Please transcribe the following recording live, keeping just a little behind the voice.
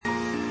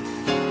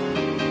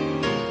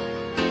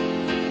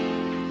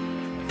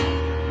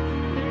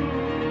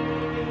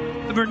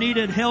Ever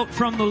needed help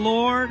from the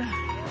Lord?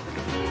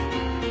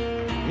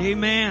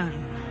 Amen.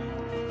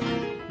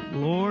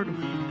 Lord,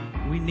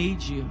 we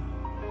need you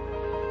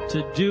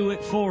to do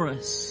it for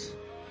us.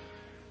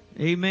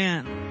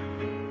 Amen.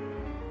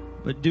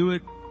 But do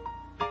it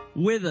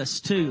with us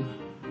too.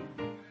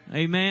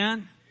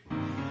 Amen.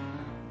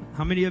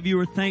 How many of you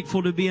are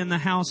thankful to be in the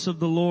house of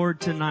the Lord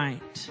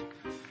tonight?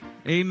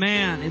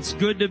 Amen. It's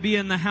good to be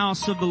in the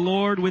house of the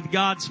Lord with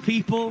God's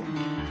people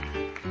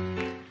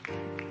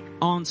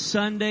on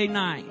Sunday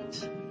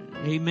night.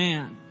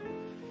 Amen.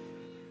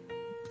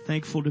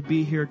 Thankful to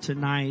be here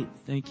tonight.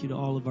 Thank you to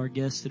all of our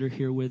guests that are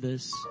here with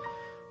us.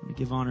 I want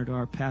to give honor to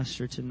our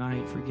pastor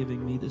tonight for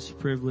giving me this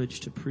privilege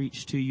to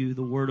preach to you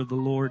the word of the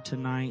Lord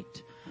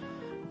tonight.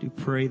 I do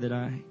pray that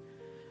I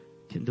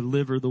can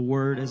deliver the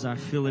word as I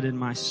feel it in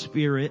my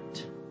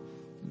spirit.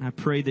 And I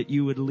pray that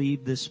you would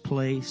leave this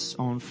place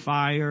on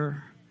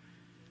fire,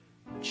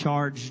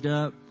 charged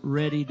up,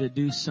 ready to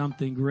do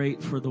something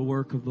great for the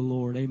work of the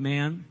Lord.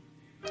 Amen.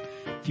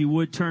 If you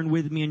would turn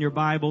with me in your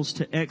Bibles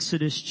to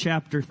Exodus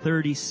chapter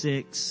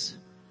 36.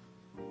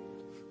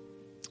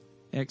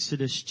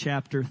 Exodus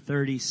chapter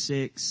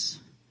 36.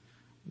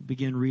 We'll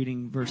begin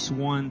reading verse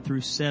 1 through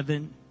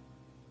 7.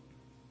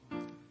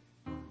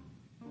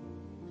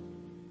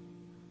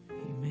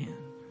 Amen.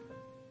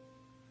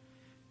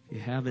 If you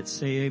have it,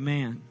 say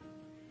amen.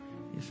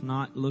 If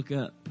not, look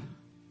up.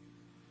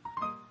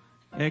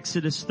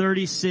 Exodus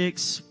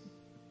 36.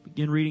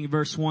 Begin reading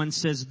verse 1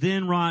 says,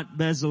 Then wrought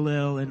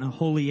Bezalel and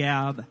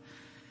Aholiab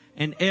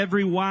and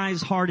every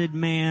wise-hearted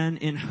man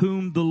in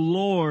whom the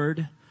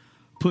Lord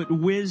put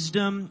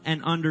wisdom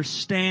and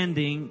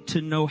understanding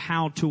to know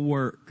how to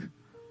work.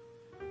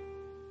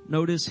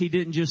 Notice he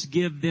didn't just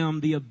give them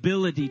the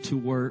ability to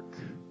work,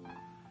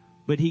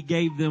 but he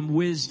gave them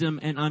wisdom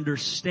and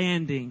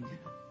understanding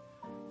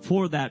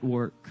for that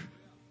work.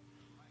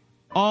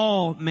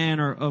 All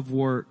manner of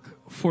work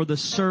for the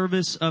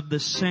service of the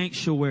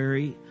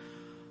sanctuary,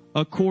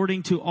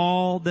 according to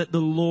all that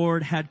the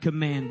Lord had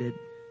commanded.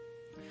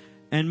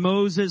 And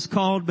Moses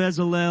called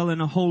Bezalel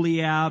and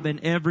Aholiab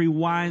and every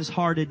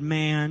wise-hearted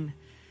man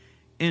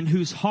in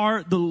whose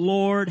heart the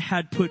Lord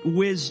had put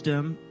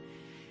wisdom,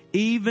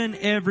 even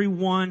every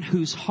one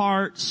whose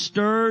heart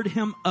stirred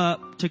him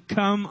up to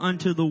come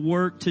unto the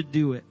work to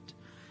do it.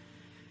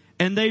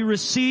 And they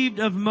received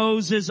of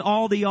Moses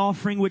all the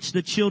offering which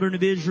the children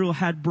of Israel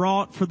had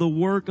brought for the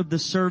work of the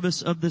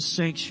service of the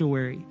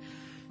sanctuary,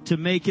 to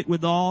make it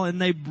withal,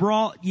 and they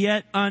brought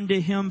yet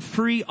unto him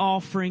free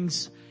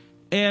offerings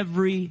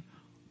every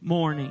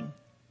morning.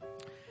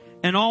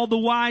 And all the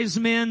wise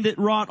men that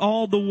wrought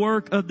all the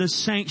work of the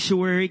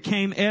sanctuary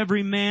came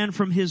every man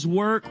from his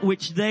work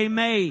which they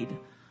made.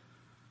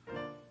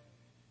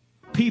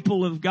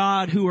 People of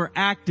God who are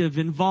active,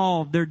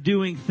 involved, they're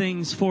doing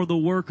things for the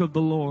work of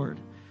the Lord.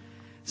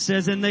 It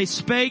says, and they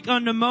spake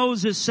unto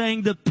Moses,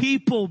 saying, the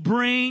people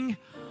bring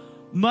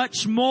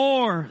much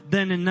more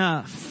than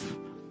enough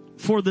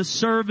for the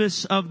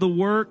service of the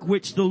work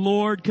which the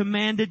Lord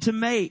commanded to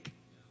make.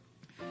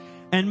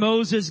 And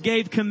Moses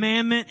gave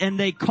commandment, and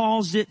they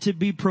caused it to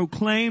be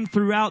proclaimed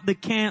throughout the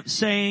camp,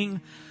 saying,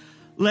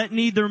 let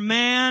neither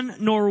man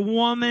nor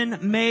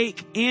woman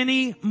make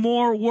any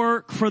more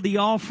work for the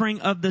offering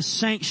of the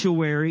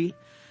sanctuary.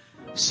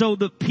 So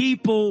the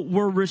people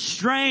were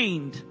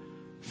restrained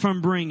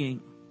from bringing.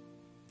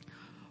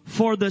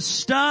 For the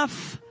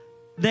stuff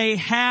they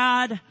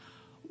had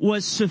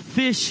was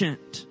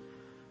sufficient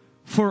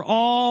for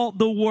all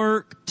the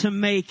work to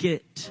make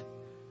it,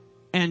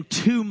 and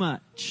too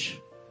much.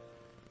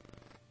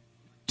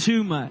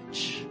 Too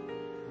much.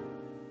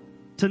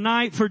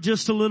 Tonight, for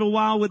just a little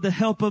while, with the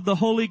help of the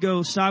Holy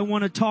Ghost, I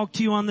want to talk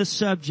to you on the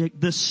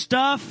subject. The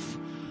stuff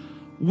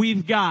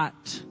we've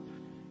got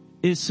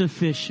is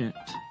sufficient.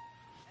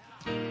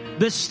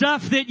 The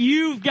stuff that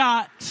you've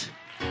got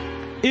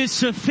is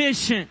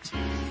sufficient.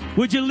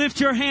 Would you lift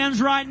your hands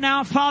right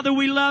now? Father,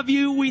 we love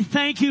you. We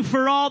thank you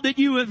for all that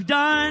you have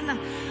done.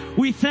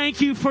 We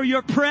thank you for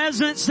your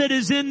presence that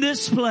is in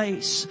this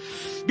place.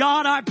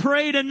 God, I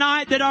pray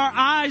tonight that our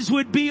eyes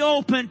would be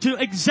open to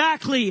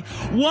exactly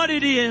what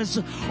it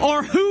is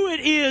or who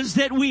it is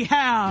that we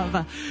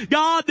have.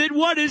 God, that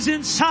what is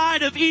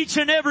inside of each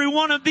and every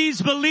one of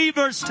these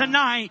believers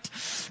tonight,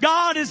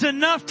 God, is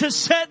enough to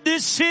set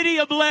this city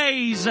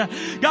ablaze.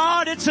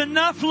 God, it's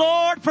enough,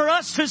 Lord, for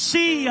us to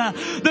see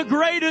the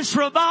greatest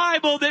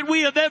revival that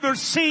we have ever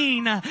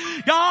seen.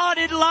 God,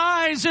 it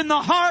lies in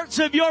the hearts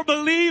of your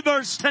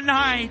believers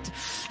tonight.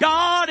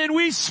 God, and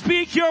we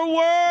speak your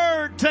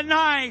word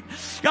tonight.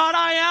 God,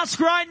 I ask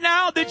right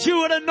now that you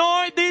would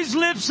anoint these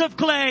lips of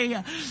clay.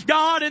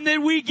 God, and that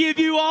we give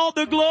you all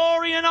the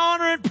glory and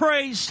honor and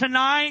praise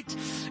tonight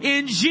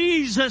in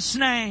Jesus'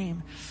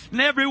 name. And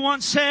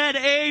everyone said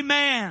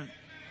amen.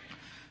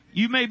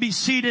 You may be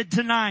seated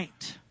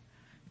tonight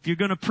if you're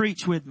going to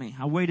preach with me.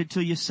 I waited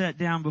till you sat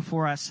down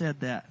before I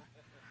said that.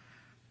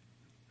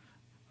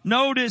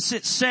 Notice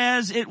it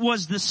says it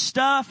was the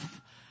stuff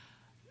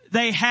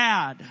they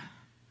had.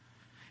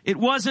 It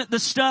wasn't the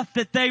stuff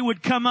that they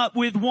would come up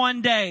with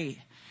one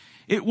day.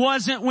 It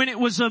wasn't when it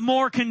was a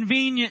more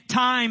convenient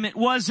time. It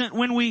wasn't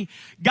when we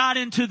got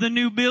into the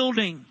new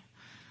building.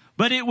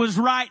 But it was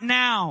right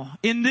now,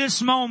 in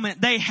this moment,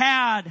 they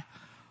had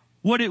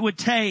what it would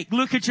take.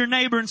 Look at your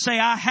neighbor and say,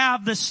 I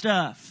have the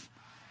stuff.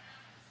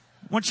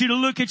 I want you to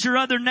look at your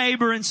other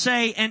neighbor and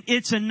say, and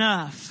it's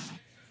enough.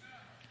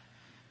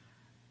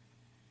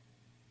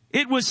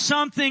 It was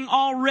something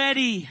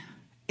already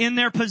in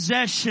their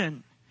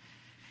possession.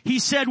 He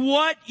said,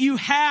 what you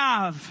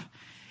have,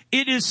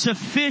 it is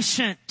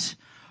sufficient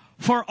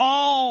for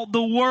all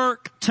the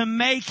work to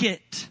make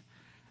it,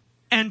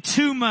 and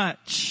too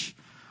much.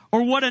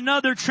 Or what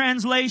another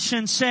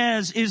translation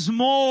says is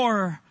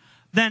more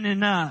than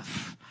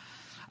enough.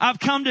 I've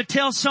come to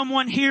tell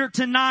someone here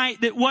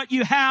tonight that what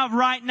you have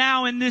right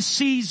now in this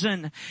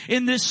season,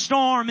 in this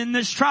storm, in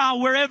this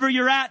trial, wherever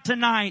you're at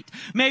tonight,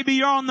 maybe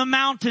you're on the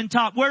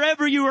mountaintop,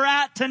 wherever you are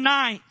at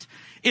tonight,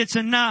 it's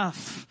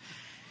enough.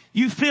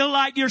 You feel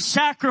like your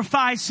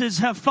sacrifices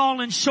have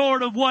fallen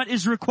short of what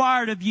is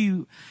required of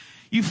you.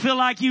 You feel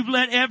like you've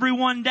let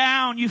everyone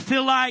down. You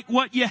feel like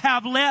what you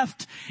have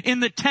left in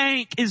the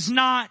tank is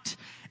not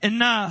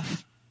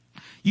enough.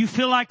 You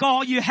feel like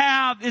all you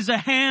have is a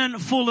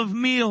handful of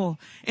meal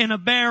in a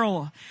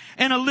barrel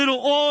and a little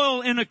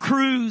oil in a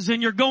cruse,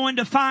 and you're going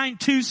to find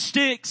 2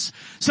 sticks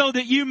so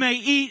that you may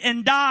eat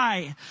and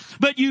die.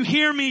 But you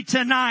hear me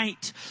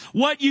tonight.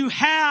 What you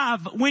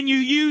have, when you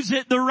use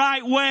it the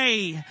right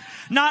way,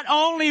 not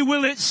only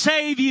will it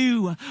save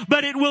you,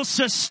 but it will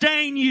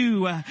sustain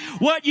you.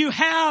 What you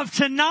have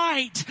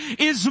tonight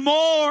is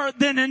more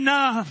than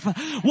enough.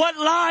 What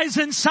lies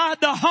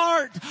inside the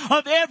heart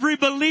of every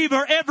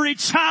believer, every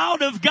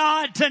child of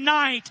God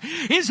tonight,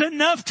 is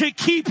enough to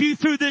keep you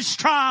through this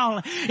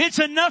trial. It's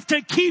enough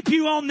to keep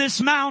you on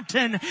this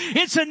mountain.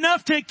 It's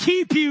enough to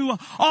keep you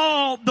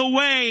all the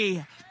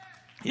way.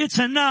 It's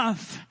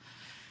enough.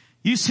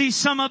 You see,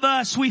 some of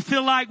us, we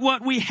feel like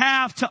what we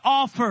have to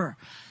offer,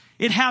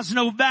 it has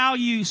no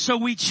value, so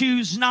we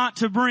choose not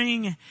to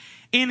bring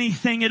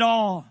anything at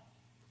all.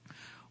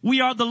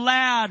 We are the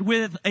lad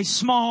with a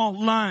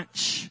small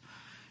lunch.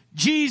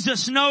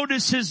 Jesus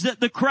notices that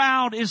the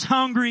crowd is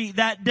hungry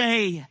that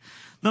day.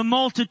 The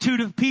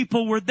multitude of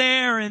people were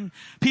there, and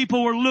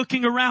people were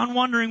looking around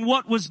wondering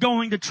what was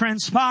going to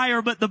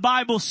transpire. But the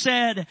Bible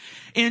said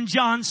in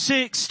John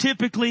 6,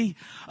 typically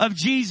of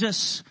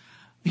Jesus,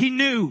 he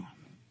knew.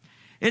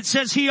 It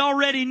says he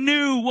already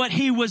knew what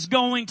he was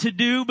going to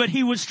do, but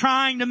he was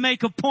trying to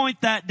make a point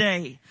that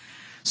day.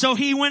 So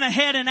he went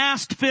ahead and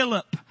asked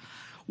Philip,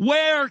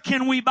 where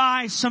can we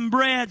buy some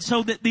bread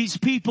so that these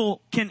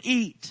people can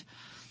eat?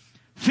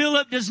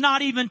 Philip does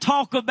not even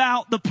talk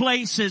about the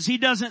places. He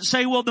doesn't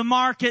say, well, the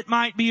market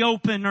might be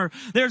open, or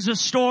there's a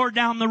store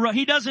down the road.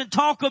 He doesn't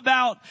talk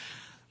about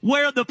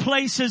where the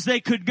places they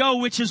could go,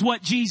 which is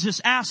what Jesus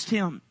asked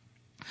him.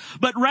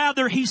 But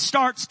rather he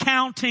starts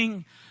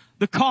counting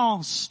the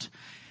cost.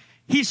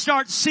 He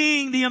starts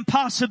seeing the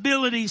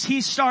impossibilities. He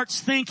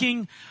starts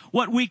thinking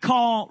what we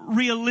call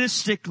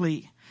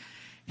realistically.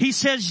 He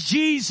says,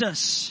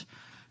 Jesus,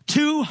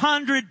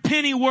 200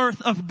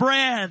 pennyworth of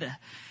bread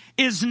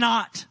is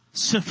not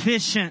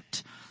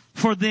sufficient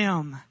for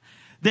them,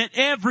 that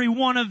every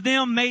one of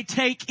them may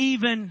take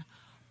even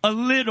a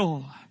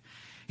little.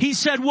 He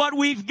said, what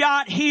we've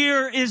got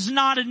here is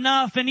not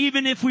enough. And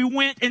even if we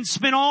went and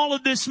spent all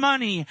of this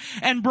money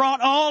and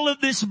brought all of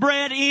this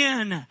bread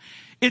in,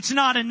 it's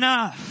not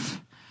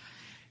enough.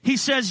 He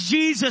says,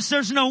 Jesus,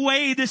 there's no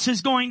way this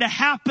is going to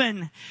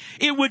happen.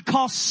 It would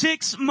cost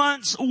 6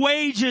 months'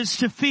 wages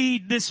to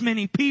feed this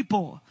many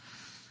people.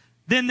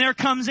 Then there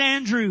comes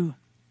Andrew,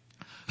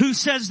 who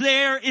says,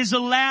 there is a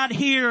lad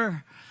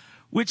here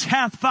which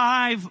hath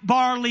 5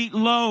 barley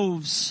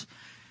loaves.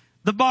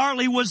 The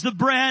barley was the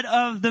bread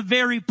of the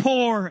very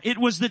poor. It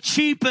was the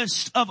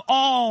cheapest of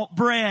all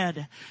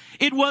bread.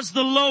 It was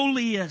the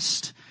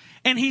lowliest.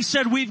 And he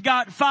said, we've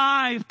got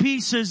 5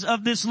 pieces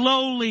of this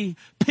lowly,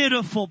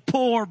 pitiful,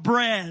 poor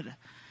bread.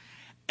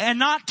 And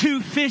not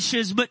 2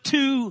 fishes, but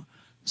 2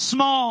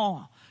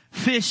 small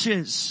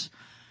fishes.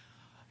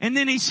 And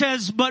then he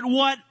says, but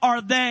what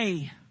are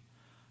they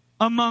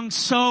among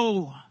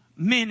so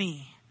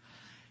many?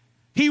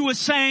 He was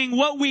saying,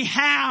 what we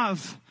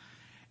have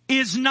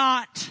is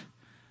not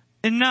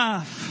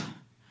enough.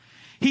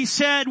 He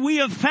said, we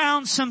have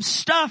found some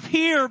stuff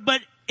here,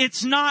 but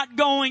it's not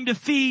going to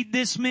feed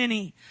this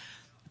many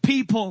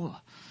people.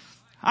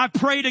 I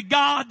pray to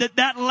God that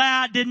that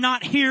lad did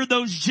not hear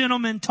those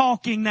gentlemen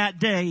talking that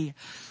day.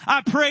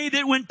 I pray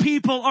that when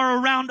people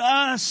are around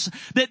us,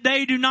 that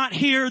they do not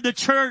hear the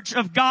church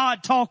of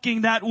God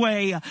talking that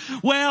way.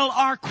 Well,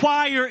 our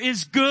choir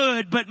is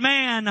good, but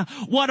man,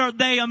 what are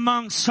they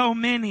among so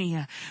many?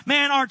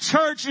 Man, our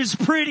church is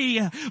pretty,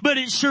 but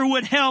it sure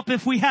would help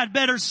if we had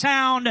better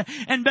sound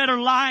and better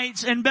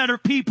lights and better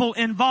people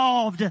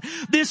involved.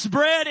 This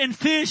bread and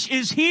fish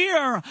is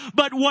here,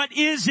 but what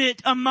is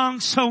it among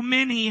so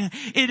many?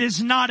 It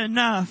is not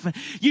enough.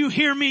 You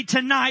hear me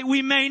tonight.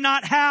 We may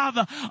not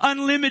have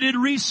unlimited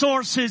resources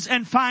resources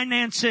and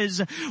finances.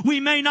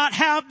 We may not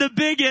have the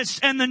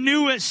biggest and the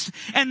newest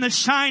and the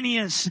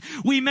shiniest.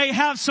 We may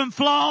have some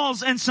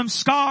flaws and some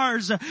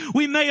scars.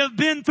 We may have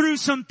been through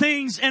some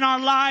things in our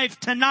life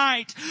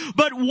tonight.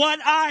 But what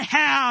I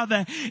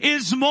have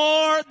is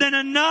more than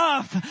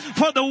enough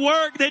for the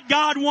work that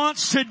God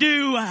wants to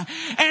do.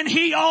 And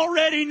He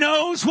already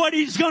knows what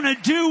He's going to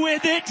do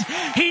with it.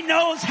 He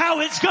knows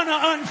how it's going to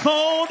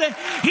unfold.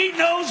 He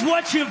knows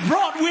what you've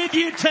brought with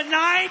you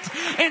tonight.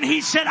 And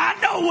He said, I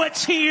know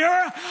what's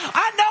here.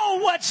 I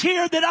know what's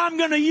here that I'm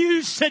going to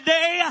use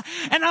today.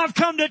 And I've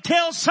come to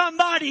tell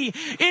somebody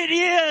it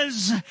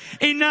is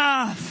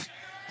enough.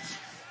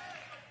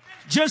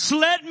 Just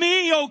let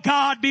me, oh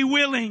God, be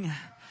willing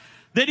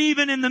that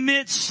even in the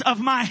midst of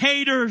my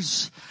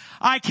haters,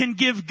 I can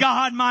give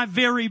God my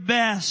very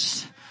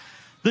best.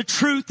 The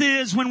truth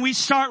is, when we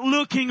start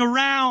looking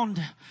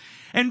around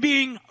and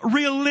being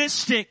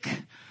realistic,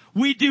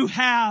 we do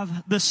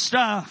have the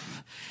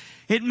stuff.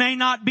 It may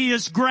not be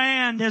as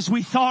grand as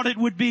we thought it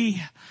would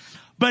be,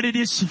 but it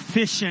is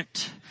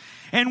sufficient.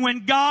 And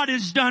when God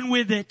is done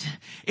with it,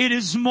 it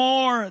is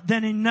more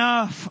than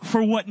enough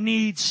for what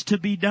needs to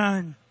be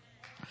done.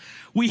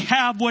 We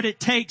have what it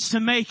takes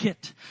to make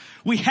it.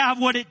 We have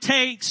what it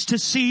takes to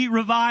see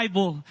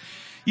revival.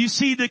 You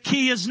see, the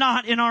key is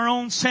not in our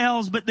own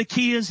selves, but the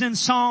key is in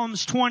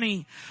Psalms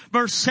 20,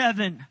 verse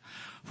 7,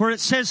 where it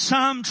says,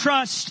 some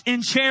trust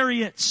in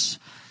chariots,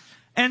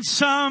 and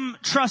some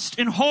trust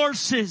in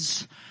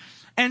horses,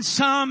 and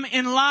some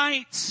in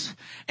lights,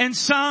 and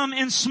some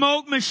in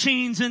smoke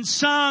machines, and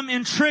some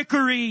in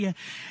trickery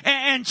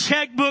and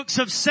checkbooks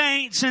of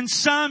saints, and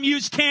some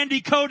use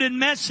candy-coated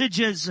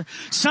messages.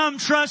 Some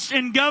trust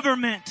in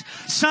government,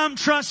 some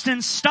trust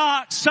in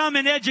stocks, some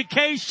in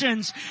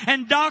educations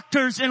and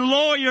doctors and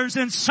lawyers,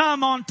 and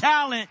some on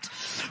talent.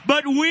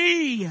 But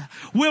we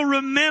will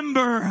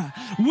remember,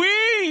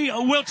 we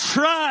will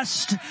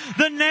trust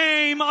the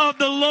name of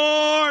the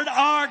Lord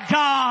our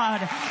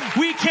God.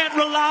 We can't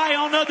rely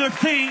on other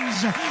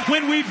things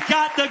when we've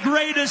got the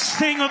greatest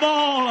thing of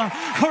all.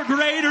 For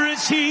greater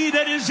is He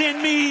that is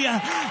in me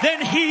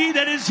than he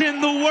that is in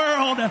the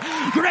world.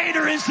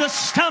 Greater is the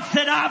stuff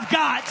that I've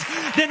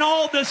got than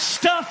all the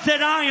stuff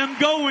that I am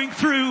going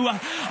through.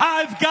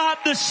 I've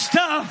got the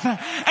stuff,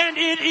 and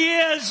it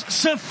is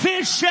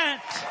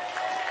sufficient.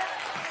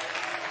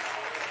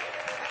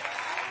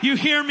 You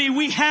hear me?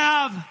 We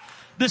have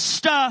the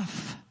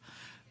stuff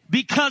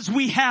because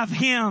we have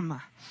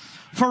Him.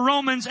 For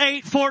Romans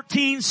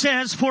 8:14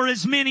 says, for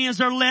as many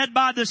as are led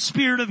by the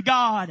Spirit of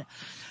God,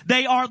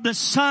 they are the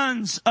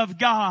sons of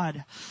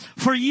God.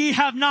 For ye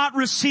have not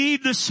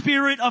received the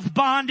spirit of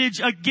bondage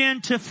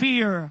again to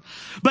fear,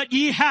 but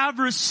ye have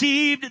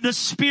received the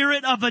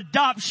spirit of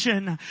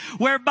adoption,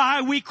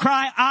 whereby we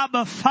cry,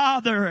 Abba,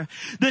 Father.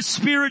 The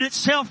Spirit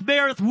itself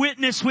beareth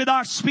witness with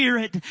our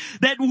spirit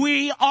that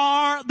we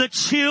are the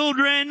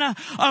children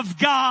of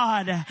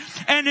God.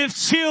 And if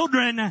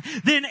children,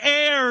 then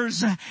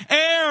heirs,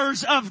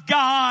 heirs of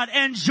God,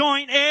 and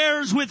joint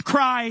heirs with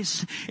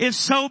Christ, if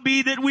so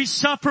be that we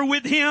suffer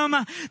with Him,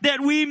 that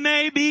we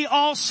may be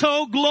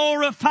also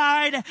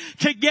glorified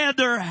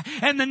together.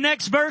 And the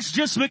next verse,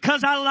 just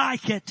because I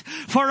like it.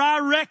 For I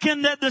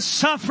reckon that the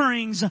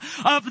sufferings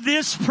of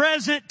this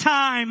present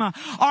time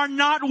are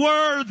not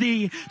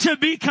worthy to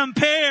be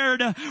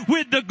compared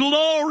with the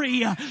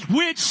glory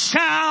which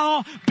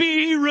shall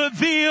be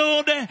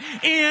revealed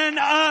in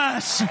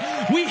us.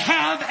 We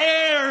have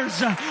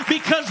heirs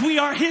because we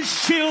are His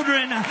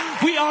children.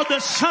 We are the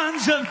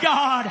sons of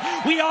God.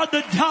 We are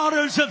the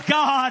daughters of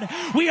God.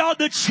 We are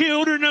the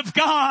children of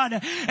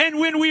God. And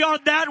when we are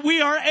that,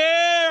 we are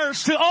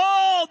heirs to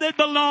all that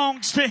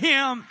belongs to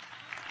Him.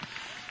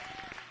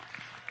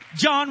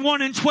 John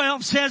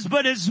 1:12 says,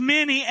 but as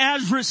many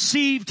as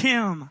received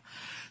Him,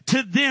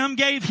 to them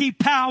gave He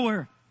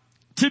power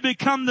to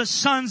become the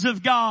sons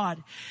of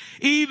God,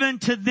 even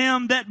to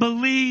them that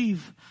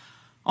believe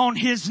on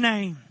His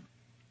name.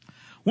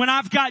 When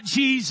I've got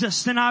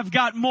Jesus, then I've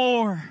got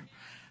more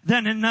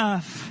than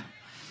enough.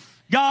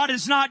 God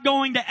is not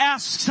going to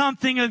ask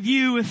something of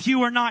you if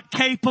you are not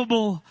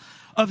capable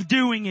of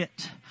doing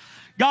it.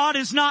 God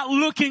is not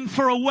looking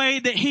for a way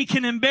that He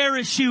can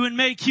embarrass you and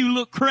make you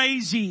look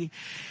crazy.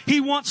 He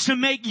wants to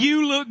make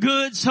you look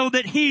good so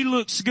that He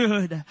looks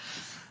good.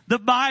 The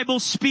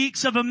Bible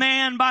speaks of a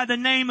man by the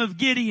name of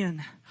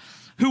Gideon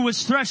who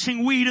was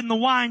threshing wheat in the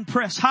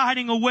winepress,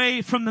 hiding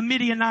away from the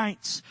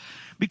Midianites,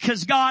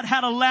 because God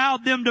had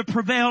allowed them to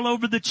prevail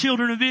over the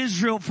children of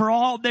Israel for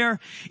all their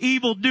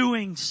evil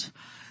doings.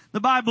 The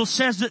Bible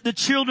says that the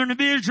children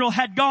of Israel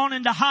had gone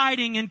into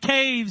hiding in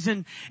caves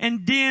and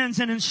dens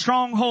and in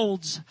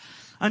strongholds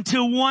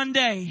until one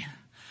day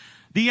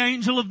the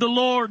angel of the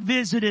Lord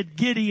visited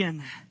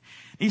Gideon.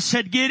 He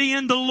said,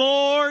 Gideon, the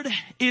Lord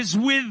is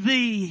with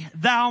thee,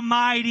 thou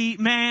mighty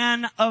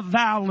man of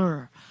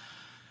valor.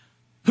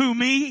 Who,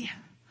 me?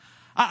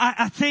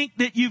 I think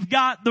that you've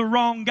got the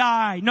wrong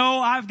guy. No,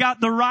 I've got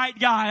the right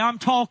guy. I'm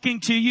talking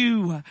to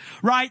you.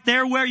 Right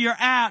there where you're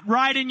at,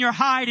 right in your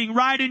hiding,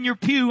 right in your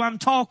pew, I'm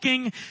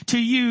talking to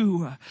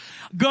you.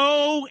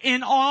 Go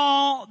in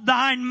all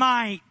thine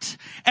might,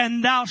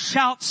 and thou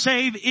shalt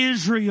save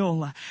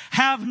Israel.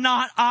 Have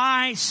not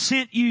I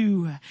sent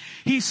you?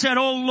 He said,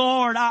 oh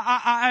Lord,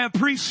 I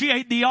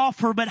appreciate the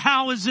offer, but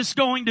how is this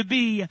going to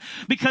be?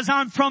 Because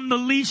I'm from the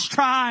least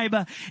tribe,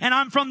 and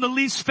I'm from the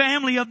least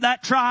family of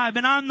that tribe,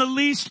 and I'm the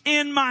least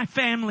in my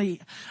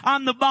family.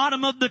 I'm the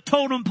bottom of the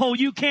totem pole.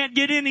 You can't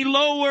get any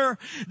lower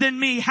than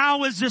me.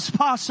 How is this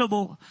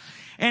possible?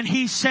 And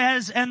he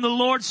says, and the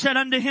Lord said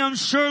unto him,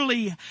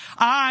 surely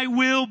I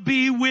will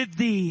be with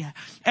thee,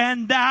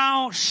 and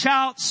thou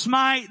shalt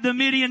smite the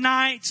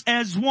Midianites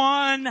as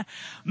one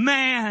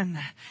man.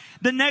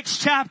 The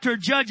next chapter,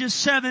 Judges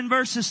 7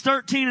 verses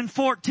 13 and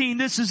 14,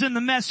 this is in the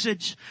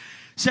Message,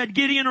 said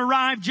Gideon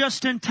arrived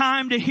just in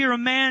time to hear a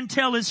man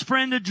tell his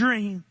friend a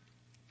dream.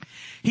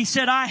 He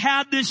said, I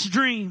had this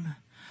dream.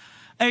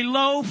 A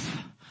loaf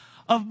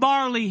of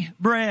barley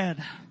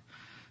bread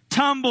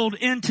tumbled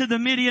into the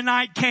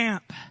Midianite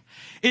camp.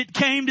 It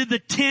came to the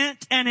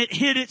tent and it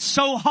hit it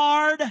so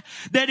hard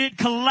that it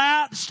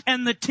collapsed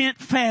and the tent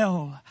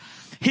fell.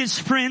 His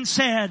friend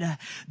said,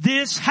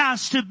 this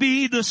has to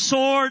be the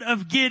sword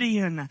of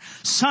Gideon,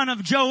 son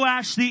of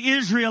Joash the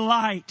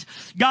Israelite.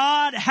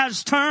 God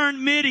has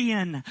turned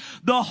Midian,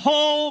 the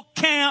whole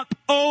camp,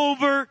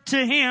 over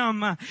to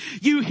him.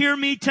 You hear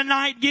me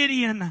tonight,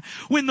 Gideon.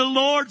 When the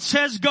Lord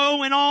says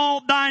go in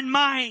all thine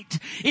might,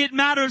 it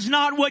matters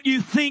not what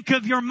you think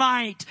of your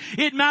might.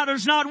 It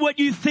matters not what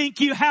you think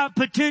you have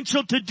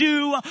potential to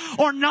do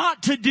or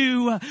not to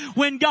do.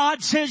 When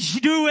God says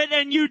do it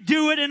and you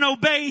do it and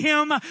obey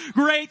him,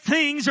 great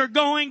things are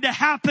going to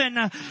happen.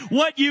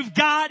 What you've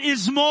got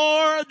is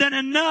more than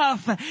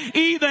enough.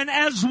 Even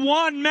as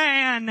one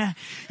man,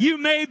 you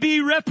may be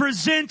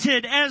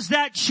represented as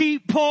that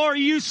cheap, poor,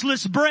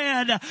 useless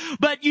bread,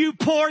 but you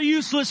poor,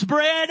 useless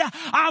bread,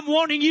 I'm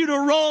wanting you to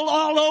roll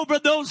all over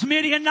those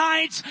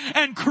Midianites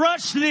and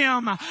crush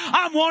them.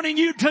 I'm wanting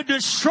you to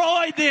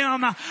destroy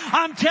them.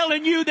 I'm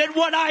telling you that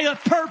what I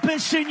have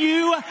purposed in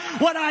you,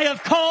 what I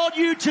have called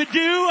you to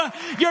do,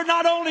 you're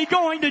not only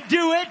going to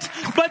do it,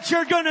 but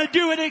you're going to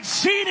do it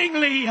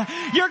exceedingly.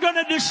 You're going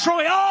to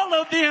destroy all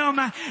of them,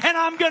 and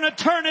I'm going to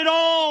turn it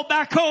all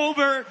back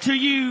over to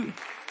you.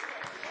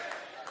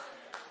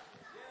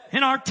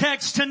 In our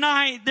text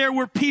tonight, there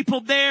were people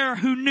there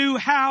who knew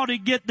how to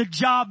get the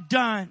job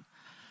done.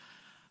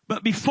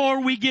 But before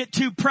we get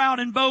too proud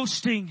and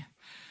boasting,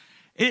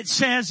 it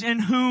says, in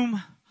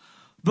whom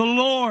the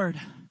Lord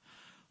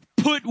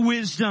put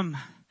wisdom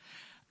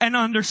and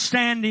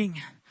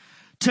understanding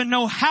to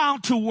know how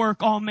to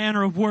work all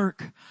manner of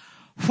work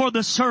for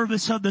the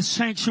service of the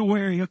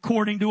sanctuary,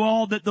 according to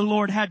all that the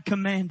Lord had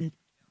commanded.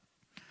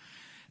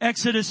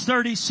 Exodus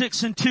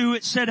 36 and 2,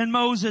 it said, and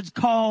Moses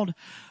called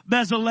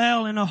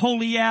Bezalel and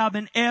Aholiab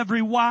and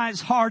every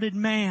wise-hearted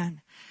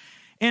man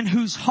in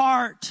whose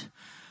heart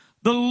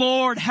the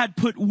Lord had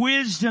put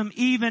wisdom,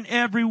 even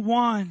every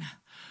one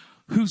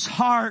whose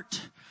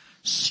heart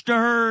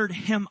stirred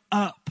him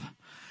up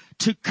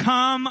to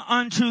come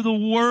unto the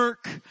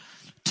work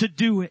to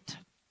do it.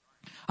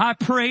 I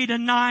pray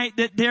tonight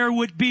that there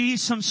would be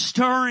some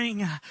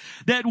stirring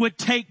that would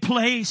take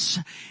place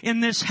in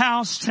this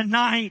house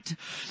tonight,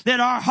 that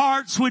our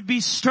hearts would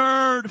be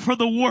stirred for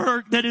the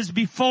work that is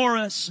before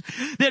us,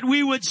 that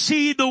we would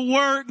see the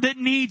work that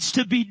needs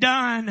to be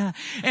done,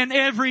 and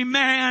every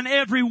man,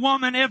 every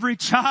woman, every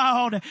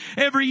child,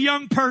 every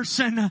young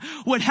person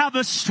would have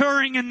a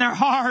stirring in their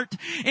heart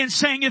and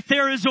saying, if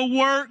there is a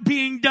work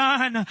being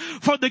done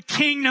for the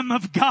kingdom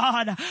of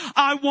God,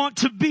 I want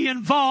to be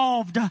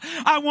involved.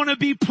 I want to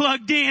be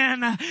plugged in.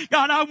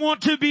 God, I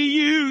want to be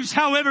used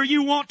however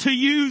you want to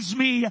use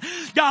me.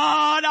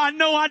 God, I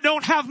know I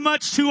don't have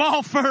much to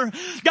offer.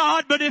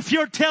 God, but if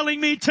you're telling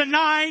me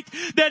tonight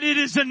that it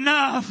is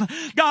enough,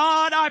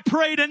 God, I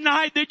pray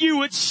tonight that you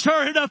would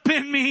stir it up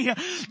in me.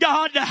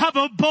 God, to have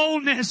a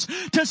boldness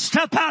to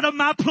step out of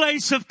my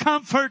place of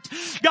comfort.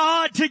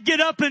 God, to get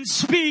up and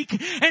speak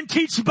and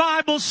teach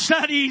Bible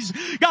studies.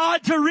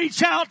 God, to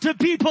reach out to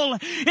people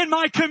in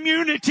my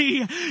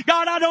community.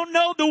 God, I don't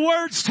know the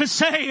words to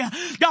say.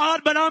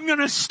 God, but I'm going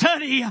to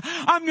study.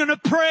 I'm going to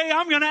pray.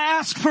 I'm going to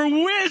ask for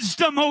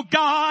wisdom, oh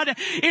God,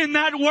 in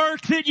that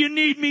work that you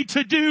need me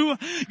to do.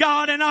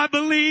 God, and I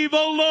believe,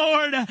 oh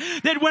Lord,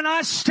 that when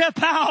I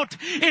step out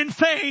in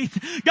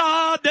faith,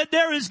 God, that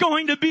there is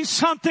going to be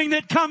something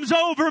that comes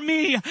over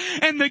me,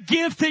 and the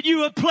gift that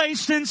you have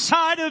placed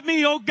inside of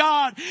me, oh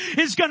God,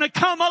 is going to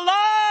come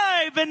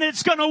alive, and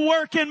it's going to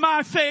work in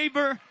my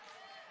favor.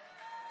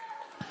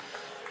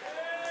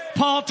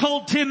 Paul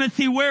told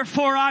Timothy,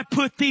 wherefore I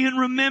put thee in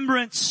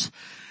remembrance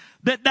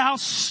that thou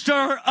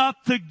stir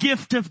up the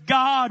gift of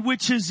God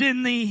which is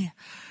in thee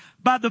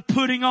by the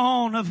putting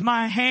on of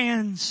my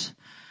hands.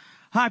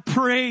 I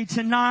pray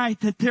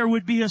tonight that there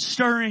would be a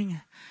stirring.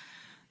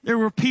 There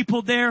were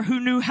people there who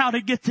knew how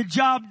to get the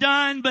job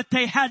done, but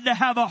they had to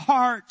have a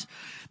heart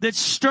that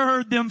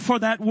stirred them for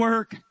that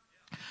work.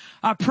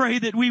 I pray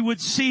that we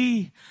would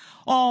see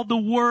all the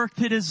work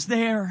that is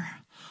there,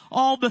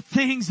 all the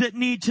things that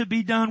need to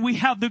be done. We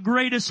have the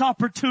greatest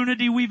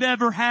opportunity we've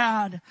ever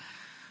had.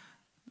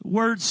 The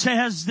Word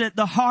says that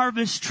the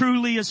harvest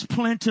truly is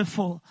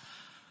plentiful,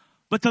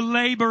 but the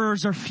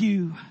laborers are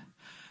few.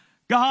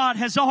 God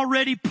has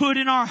already put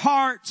in our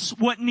hearts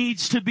what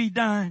needs to be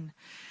done.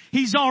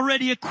 He's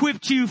already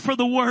equipped you for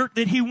the work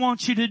that He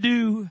wants you to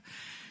do.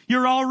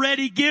 You're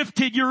already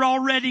gifted, you're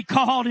already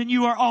called, and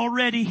you are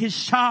already His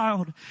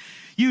child.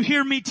 You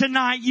hear me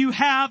tonight, you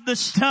have the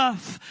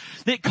stuff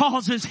that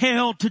causes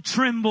hell to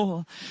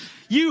tremble.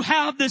 You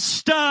have the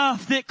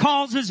stuff that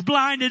causes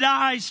blinded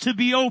eyes to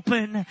be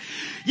open.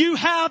 You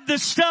have the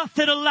stuff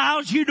that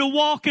allows you to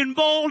walk in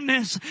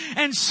boldness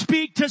and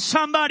speak to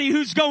somebody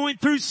who's going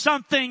through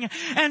something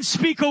and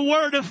speak a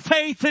word of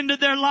faith into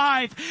their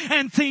life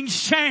and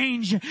things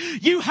change.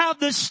 You have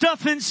the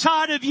stuff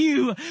inside of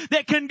you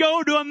that can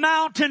go to a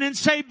mountain and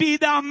say, be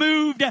thou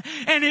moved,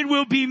 and it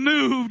will be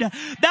moved.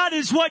 That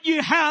is what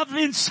you have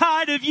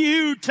inside of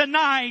you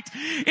tonight.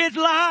 It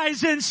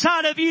lies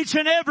inside of each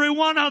and every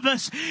one of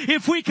us.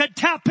 If we could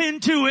tap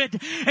into it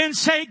and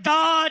say,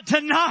 God,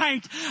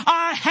 tonight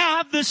I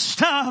have the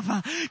stuff.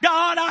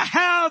 God, I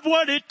have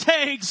what it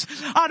takes.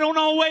 I don't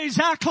always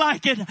act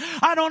like it.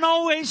 I don't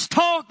always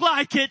talk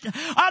like it.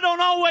 I don't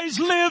always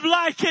live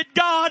like it,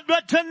 God.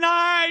 But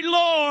tonight,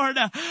 Lord,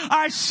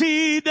 I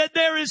see that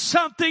there is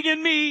something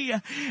in me,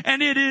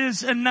 and it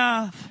is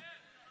enough.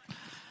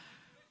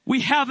 We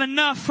have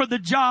enough for the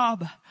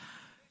job,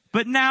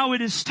 but now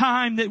it is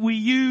time that we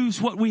use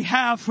what we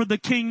have for the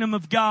kingdom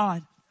of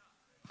God.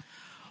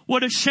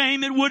 What a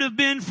shame it would have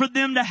been for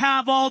them to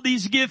have all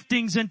these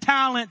giftings and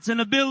talents and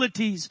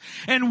abilities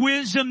and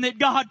wisdom that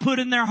God put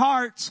in their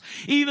hearts.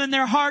 Even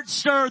their hearts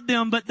stirred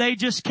them, but they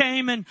just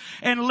came and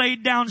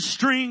laid down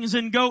strings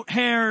and goat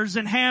hairs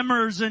and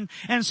hammers and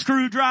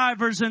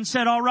screwdrivers and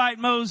said, all right,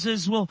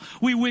 Moses, well,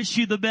 we wish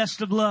you the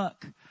best of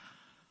luck.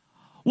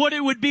 What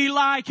it would be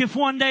like if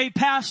one day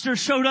pastor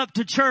showed up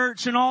to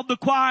church and all the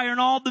choir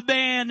and all the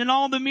band and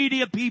all the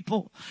media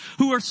people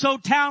who are so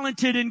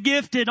talented and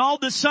gifted, all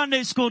the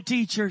Sunday school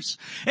teachers,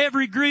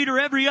 every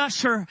greeter, every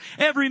usher,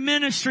 every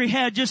ministry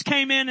head just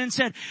came in and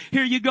said,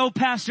 here you go,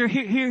 pastor,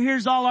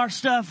 here's all our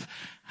stuff.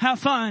 Have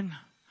fun.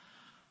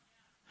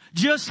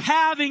 Just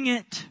having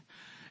it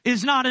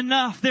is not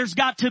enough. There's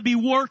got to be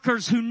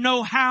workers who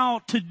know how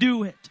to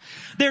do it.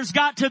 There's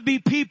got to be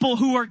people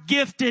who are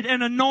gifted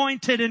and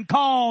anointed and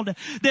called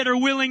that are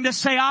willing to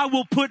say, I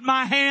will put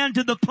my hand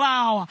to the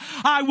plow.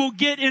 I will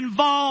get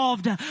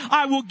involved.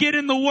 I will get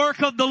in the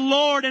work of the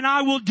Lord, and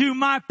I will do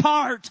my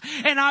part,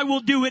 and I will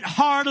do it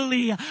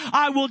heartily.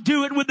 I will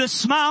do it with a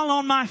smile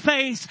on my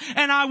face,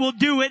 and I will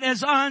do it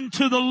as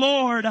unto the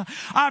Lord.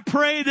 I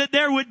pray that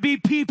there would be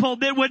people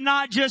that would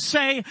not just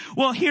say,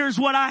 well, here's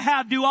what I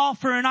have to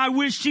offer, and I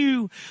wish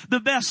you the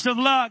best of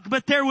luck.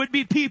 But there would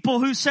be people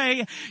who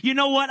say, you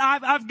know what,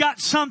 I've got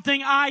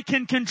something I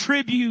can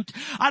contribute.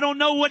 I don't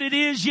know what it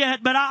is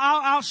yet, but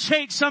I'll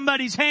shake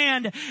somebody's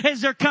hand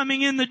as they're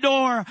coming in the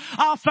door.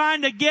 I'll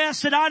find a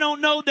guest that I don't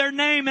know their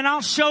name, and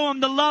I'll show them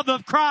the love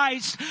of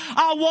Christ.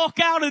 I'll walk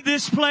out of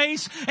this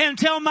place and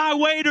tell my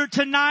waiter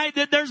tonight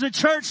that there's a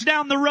church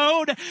down the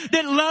road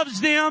that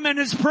loves them and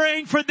is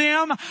praying for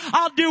them.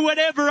 I'll do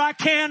whatever I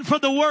can for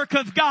the work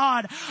of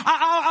God.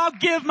 I'll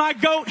give my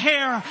goat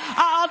hair.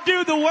 I'll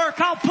do the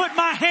work. I'll put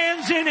my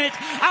hands in it.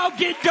 I'll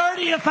get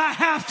dirty if I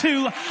have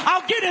to.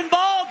 I'll get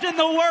involved in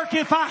the work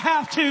if I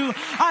have to.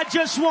 I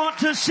just want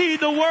to see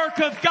the work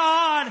of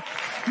God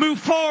move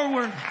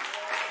forward.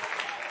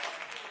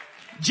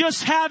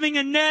 Just having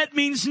a net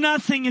means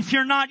nothing if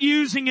you're not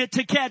using it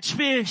to catch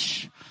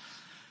fish.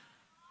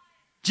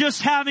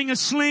 Just having a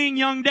sling,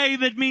 young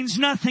David, means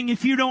nothing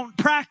if you don't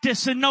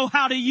practice and know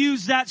how to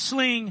use that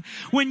sling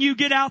when you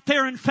get out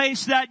there and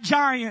face that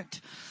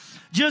giant.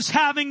 Just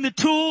having the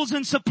tools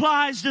and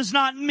supplies does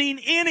not mean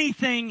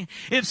anything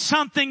if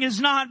something is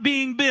not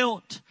being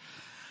built.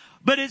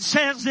 But it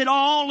says that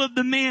all of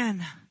the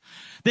men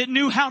that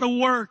knew how to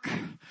work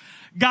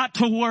got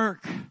to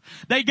work.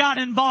 They got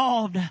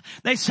involved.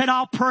 They said,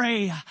 I'll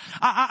pray.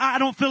 I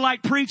don't feel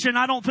like preaching.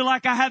 I don't feel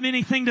like I have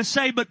anything to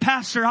say, but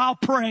Pastor, I'll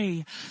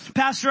pray.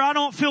 Pastor, I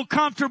don't feel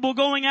comfortable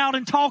going out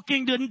and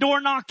talking and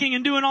door knocking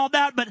and doing all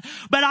that, but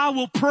I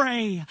will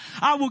pray.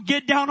 I will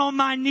get down on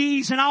my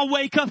knees, and I'll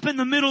wake up in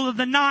the middle of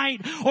the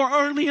night or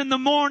early in the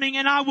morning,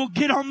 and I will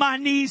get on my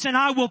knees and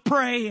I will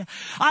pray.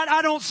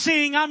 I don't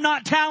sing. I'm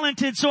not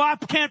talented, so I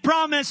can't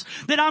promise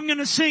that I'm going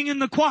to sing in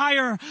the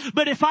choir.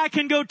 But if I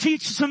can go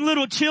teach some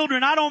little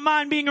children, I don't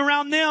mind being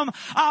around them.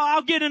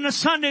 I'll get in a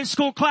Sunday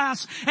school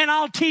class and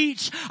I'll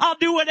teach. I'll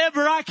do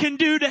whatever I can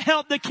do to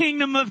help the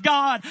kingdom of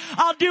God.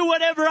 I'll do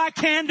whatever I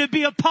can to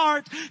be a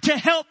part to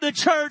help the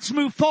church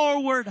move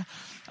forward.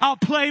 I'll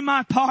play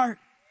my part.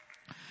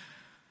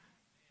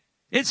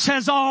 It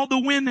says all the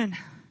women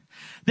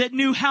that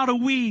knew how to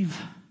weave,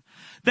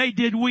 they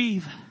did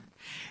weave.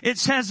 It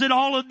says that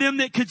all of them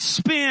that could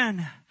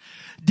spin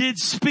did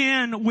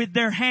spin with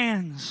their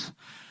hands.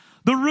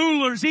 The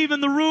rulers, even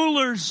the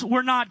rulers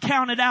were not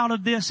counted out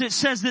of this. It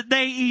says that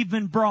they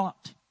even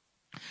brought.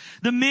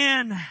 The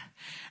men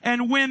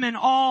and women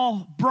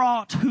all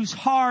brought, whose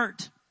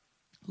heart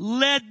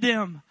led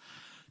them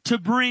to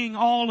bring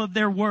all of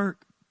their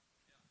work.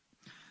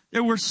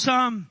 There were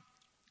some,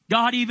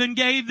 God even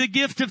gave the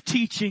gift of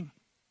teaching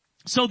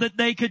so that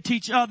they could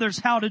teach others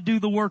how to do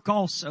the work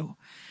also.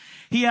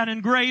 He had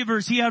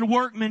engravers, he had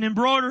workmen,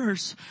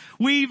 embroiderers,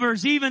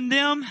 weavers, even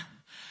them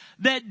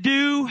that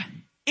do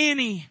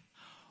any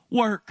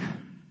work.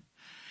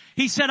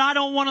 He said, I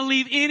don't want to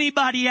leave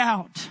anybody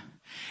out.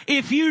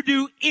 If you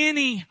do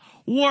any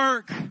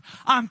work,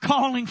 I'm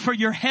calling for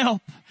your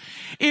help.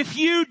 If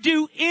you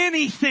do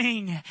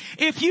anything,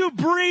 if you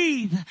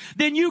breathe,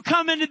 then you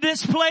come into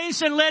this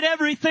place and let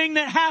everything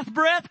that hath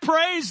breath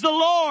praise the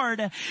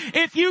Lord.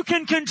 If you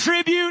can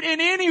contribute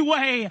in any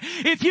way,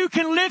 if you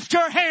can lift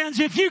your hands,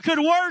 if you could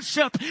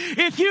worship,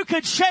 if you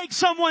could shake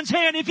someone's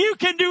hand, if you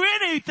can do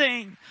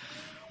anything,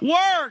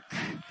 work,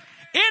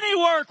 any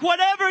work,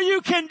 whatever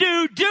you can do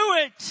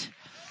it.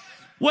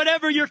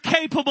 Whatever you're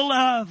capable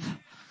of,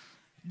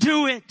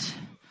 do it.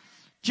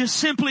 Just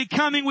simply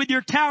coming with your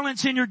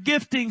talents and your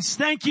giftings.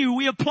 Thank you.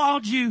 We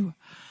applaud you.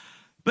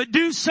 But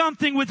do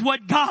something with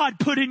what God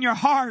put in your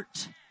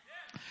heart.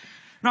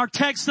 In our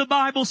text, the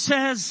Bible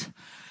says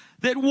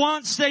that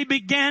once they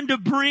began to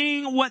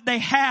bring what they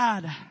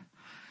had,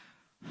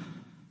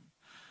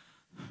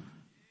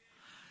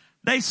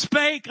 they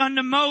spake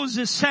unto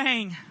Moses,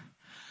 saying,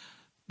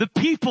 the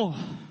people,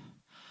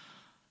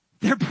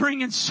 they're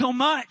bringing so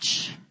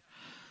much.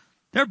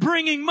 They're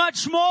bringing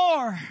much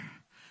more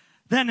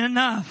than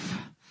enough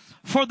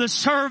for the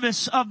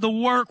service of the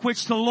work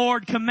which the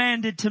Lord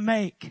commanded to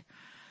make.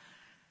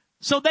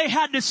 So they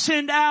had to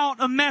send out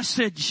a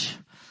message.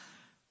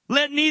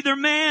 Let neither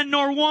man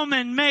nor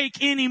woman make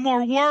any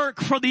more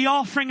work for the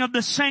offering of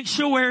the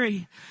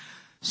sanctuary.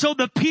 So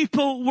the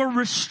people were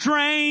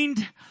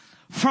restrained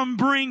from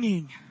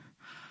bringing.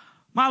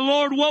 My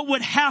Lord, what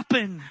would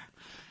happen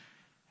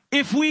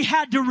if we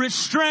had to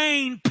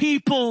restrain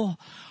people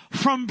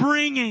from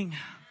bringing?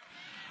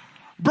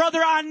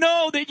 Brother, I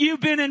know that you've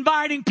been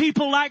inviting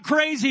people like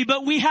crazy,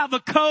 but we have a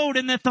code,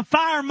 and if the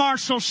fire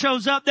marshal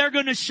shows up, they're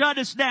going to shut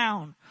us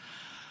down.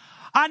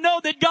 I know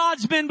that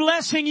God's been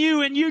blessing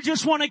you and you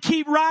just want to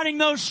keep writing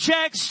those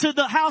checks to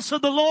the house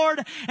of the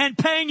Lord and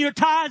paying your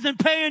tithes and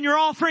paying your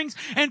offerings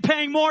and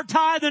paying more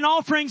tithe and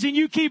offerings, and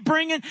you keep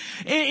bringing.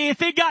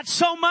 If it got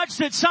so much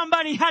that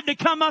somebody had to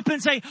come up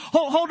and say,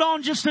 hold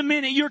on just a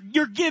minute,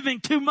 you're giving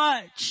too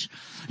much.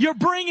 You're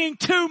bringing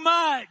too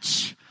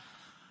much.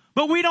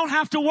 But we don't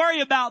have to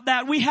worry about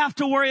that. We have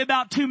to worry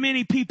about too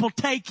many people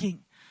taking.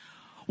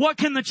 What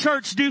can the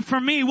church do for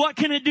me? What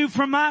can it do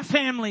for my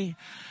family?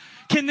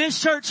 Can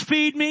this church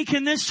feed me?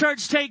 Can this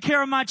church take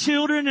care of my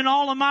children and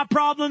all of my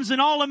problems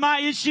and all of my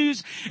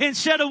issues?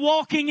 Instead of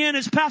walking in,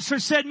 as Pastor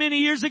said many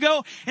years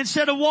ago,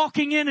 instead of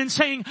walking in and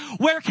saying,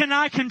 where can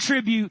I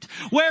contribute?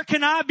 Where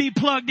can I be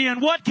plugged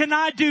in? What can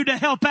I do to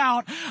help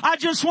out? I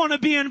just want to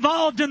be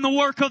involved in the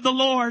work of the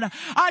Lord.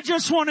 I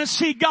just want to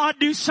see God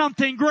do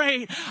something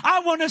great.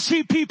 I want to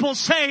see people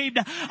saved.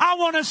 I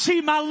want to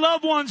see my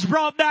loved ones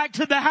brought back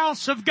to the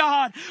house of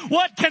God.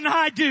 What can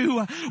I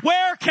do?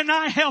 Where can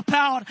I help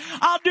out?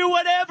 I'll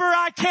do whatever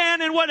I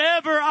can and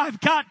whatever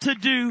I've got to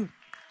do.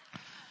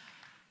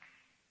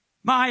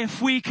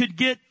 If we could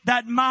get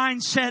that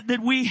mindset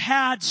that we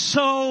had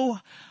so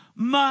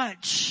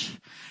much,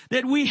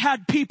 that we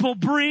had people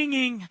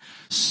bringing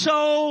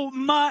so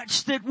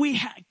much that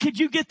could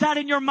you get that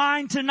in your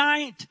mind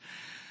tonight?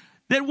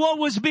 That what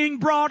was being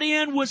brought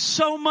in was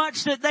so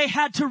much that they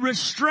had to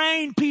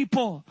restrain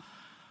people.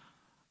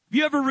 Have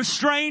you ever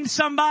restrained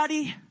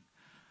somebody?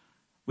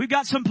 We've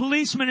got some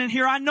policemen in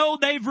here. I know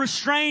they've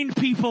restrained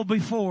people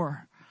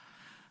before.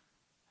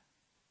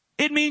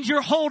 It means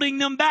you're holding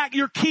them back.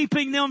 You're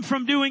keeping them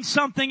from doing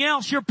something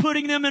else. You're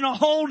putting them in a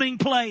holding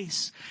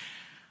place.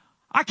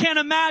 I can't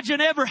imagine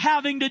ever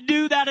having to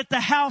do that at the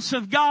house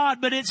of God,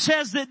 but it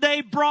says that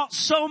they brought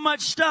so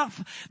much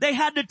stuff. They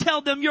had to tell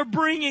them, you're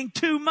bringing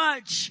too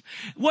much.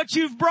 What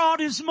you've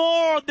brought is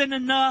more than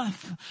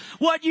enough.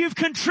 What you've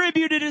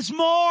contributed is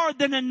more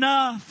than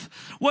enough.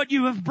 What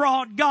you have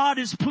brought, God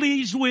is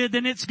pleased with,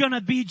 and it's going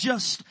to be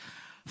just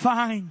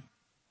fine.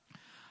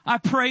 I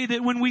pray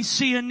that when we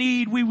see a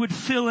need, we would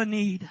fill a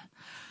need.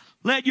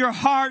 Let your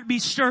heart be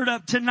stirred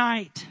up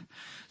tonight.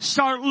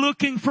 Start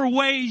looking for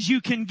ways you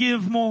can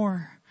give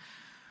more.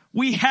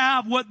 We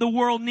have what the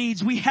world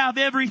needs. We have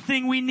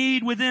everything we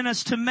need within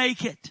us to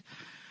make it.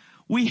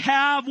 We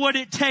have what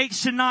it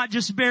takes to not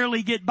just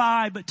barely get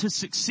by, but to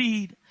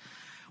succeed.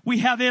 We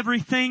have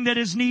everything that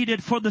is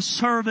needed for the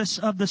service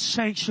of the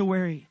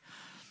sanctuary.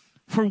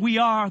 For we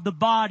are the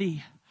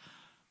body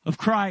of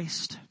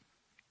Christ.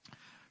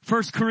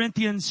 1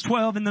 Corinthians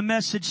 12 in the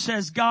Message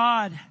says,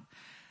 God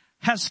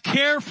has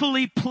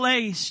carefully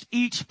placed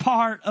each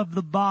part of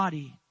the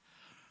body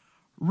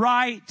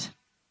right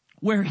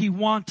where He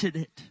wanted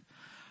it.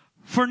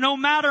 For no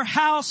matter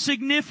how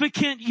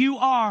significant you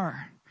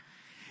are,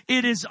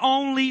 it is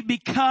only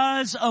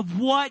because of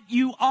what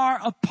you are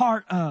a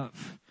part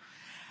of.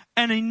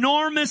 An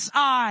enormous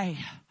eye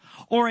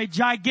or a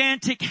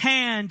gigantic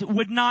hand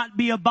would not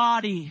be a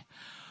body,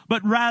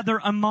 but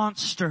rather a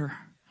monster.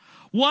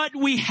 What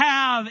we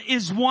have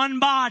is one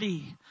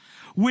body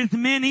with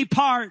many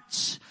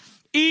parts,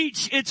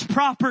 each its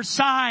proper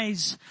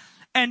size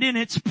and in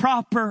its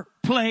proper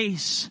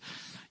place.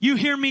 You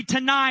hear me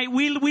tonight.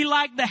 We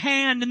like the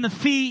hand and the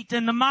feet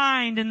and the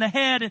mind and the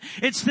head.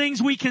 It's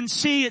things we can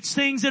see. It's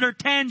things that are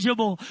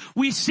tangible.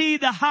 We see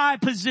the high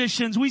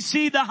positions. We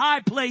see the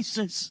high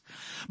places.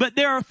 But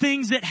there are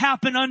things that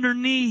happen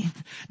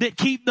underneath that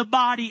keep the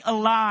body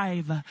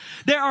alive.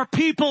 There are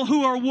people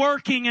who are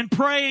working and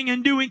praying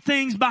and doing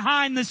things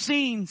behind the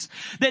scenes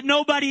that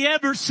nobody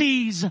ever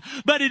sees,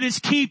 but it is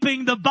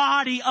keeping the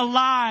body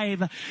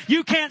alive.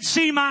 You can't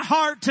see my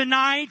heart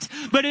tonight,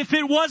 but if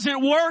it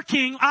wasn't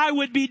working, I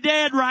would be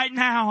dead right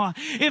now.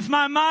 If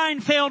my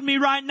mind failed me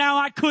right now,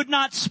 I could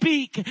not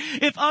speak.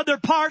 If other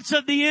parts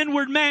of the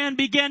inward man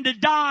began to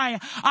die,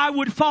 I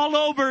would fall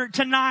over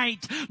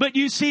tonight. But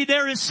you see,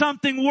 there is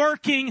something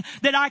working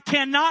that I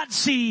cannot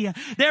see.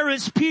 There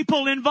is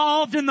people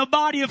involved in the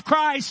body of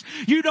Christ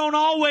you don't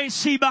always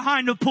see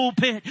behind a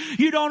pulpit.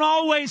 You don't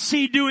always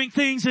see doing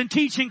things and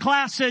teaching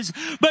classes,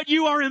 but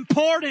you are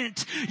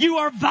important. You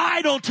are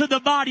vital to the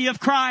body of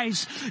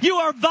Christ. You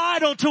are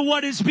vital to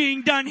what is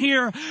being done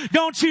here.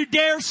 Don't you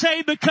dare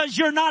say because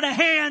you're not a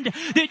hand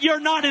that you're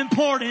not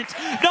important.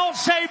 Don't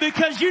say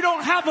because you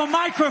don't have a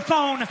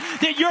microphone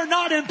that you're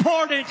not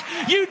important.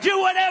 You do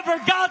whatever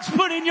God's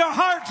put in your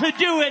heart to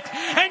do it,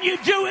 and you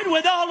do it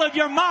with all of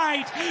your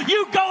might.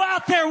 You go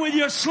out there with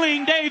your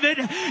sling, David.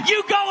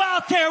 You go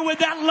out there with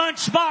that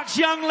lunchbox,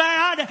 young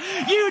lad.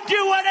 You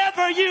do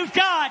whatever you've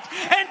got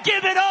and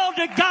give it all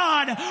to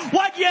God.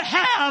 What you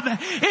have,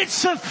 it's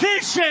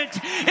sufficient.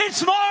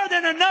 It's more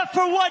than enough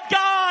for what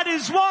God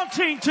is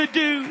wanting to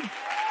do.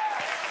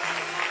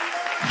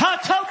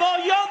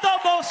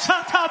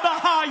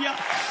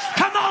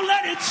 Come on,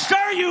 let it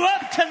stir you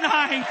up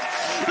tonight.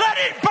 Let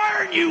it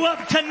burn you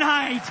up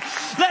tonight.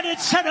 Let it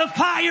set a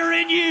fire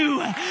in you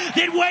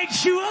that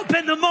wakes you up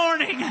in the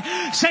morning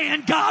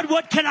saying, God,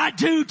 what can I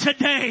do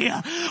today?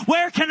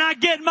 Where can I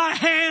get my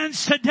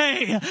hands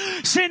today?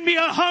 Send me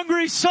a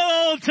hungry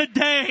soul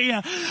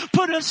today.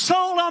 Put a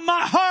soul on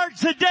my heart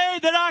today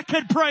that I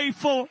could pray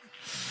for.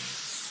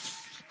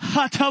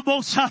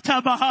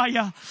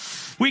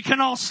 We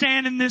can all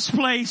stand in this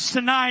place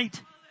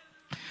tonight.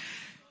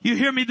 You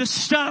hear me? The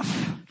stuff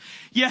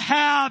you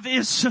have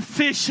is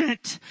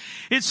sufficient.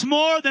 It's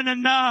more than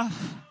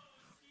enough.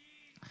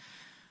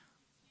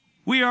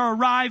 We are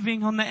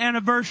arriving on the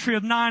anniversary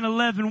of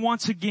 9/11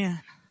 once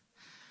again.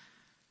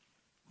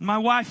 My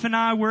wife and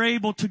I were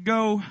able to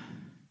go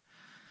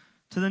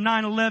to the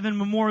 9/11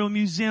 Memorial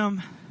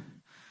Museum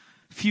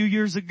a few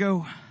years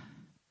ago.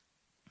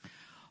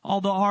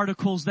 All the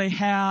articles they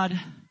had,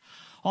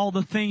 all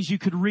the things you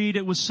could read.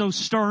 It was so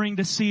stirring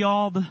to see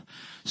all the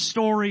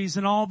stories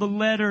and all the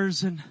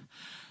letters and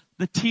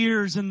the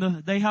tears and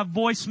they have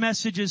voice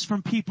messages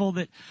from people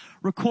that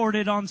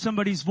recorded on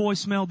somebody's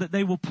voicemail that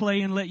they will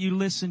play and let you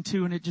listen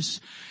to, and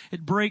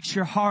it breaks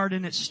your heart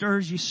and it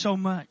stirs you so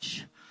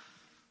much.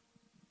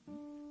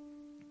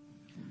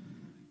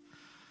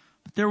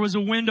 But there was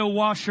a window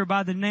washer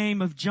by the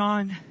name of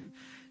John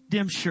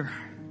Dempscher.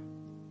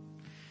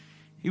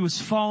 He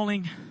was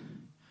falling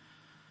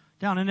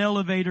down an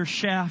elevator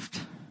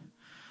shaft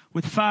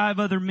with 5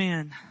 other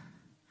men.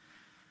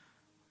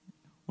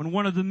 When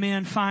one of the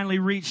men finally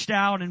reached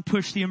out and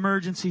pushed the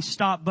emergency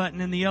stop button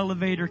and the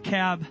elevator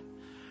cab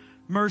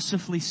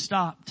mercifully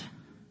stopped,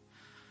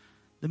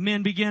 the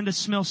men began to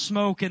smell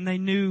smoke and they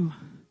knew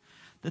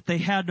that they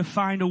had to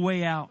find a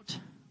way out.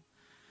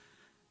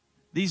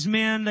 These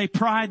men, they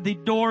pried the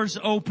doors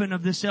open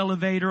of this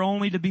elevator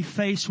only to be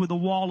faced with a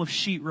wall of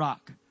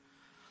sheetrock.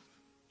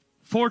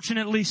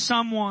 Fortunately,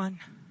 someone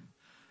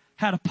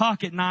had a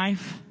pocket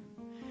knife,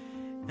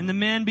 and the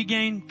men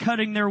began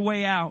cutting their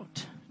way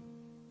out.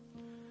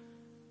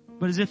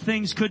 But as if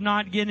things could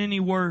not get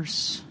any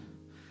worse,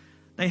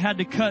 they had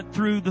to cut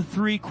through the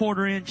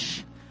 3/4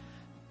 inch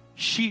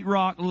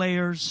sheetrock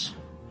layers.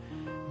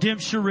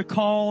 Dempscher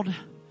recalled,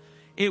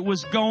 it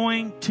was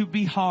going to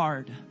be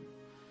hard.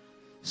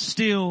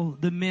 Still,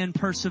 the men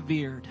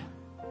persevered.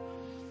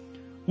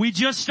 We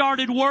just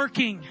started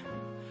working.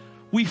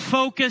 We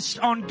focused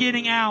on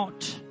getting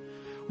out.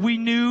 We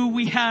knew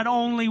we had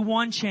only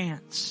one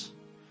chance.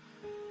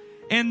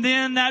 And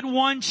then that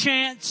one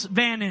chance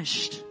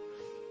vanished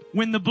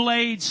when the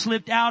blade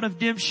slipped out of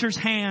Dempscher's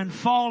hand,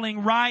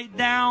 falling right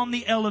down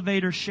the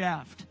elevator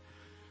shaft. It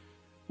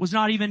was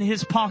not even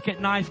his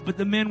pocket knife, but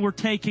the men were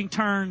taking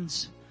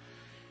turns,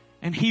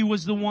 and he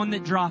was the one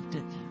that dropped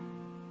it.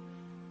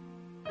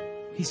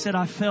 He said,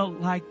 I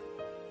felt like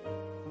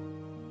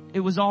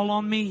it was all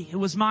on me. It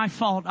was my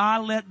fault. I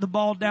let the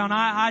ball down.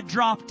 I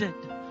dropped it.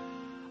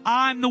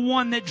 I'm the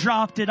one that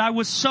dropped it. I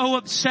was so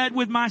upset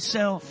with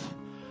myself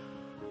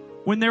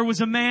when there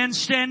was a man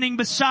standing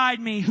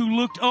beside me who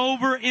looked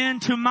over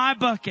into my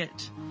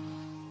bucket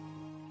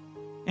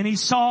and he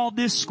saw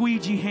this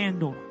squeegee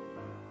handle.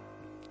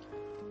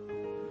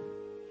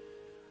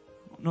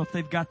 I don't know if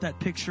they've got that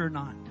picture or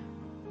not.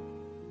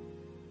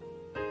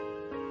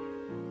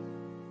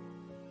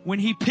 When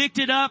he picked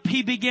it up,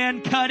 he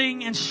began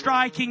cutting and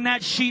striking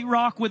that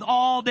sheetrock with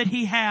all that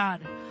he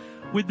had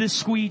with this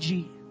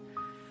squeegee.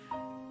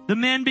 The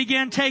men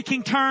began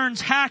taking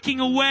turns hacking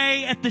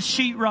away at the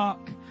sheetrock.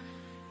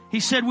 He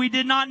said, we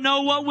did not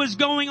know what was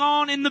going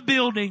on in the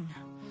building,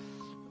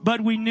 but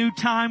we knew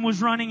time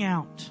was running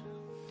out.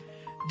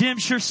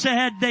 Dempster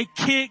said they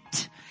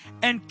kicked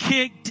and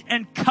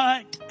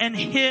cut and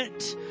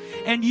hit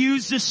and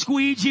used the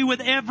squeegee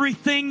with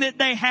everything that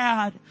they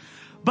had,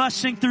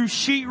 busting through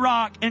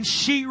sheetrock and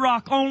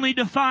sheetrock only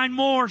to find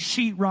more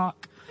sheetrock,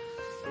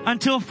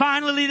 until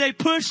finally they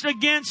pushed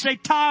against a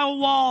tile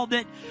wall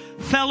that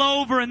fell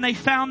over and they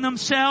found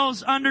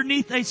themselves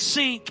underneath a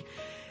sink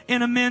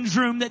in a men's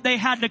room that they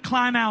had to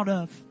climb out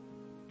of.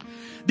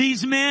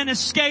 These men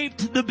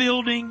escaped the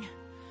building.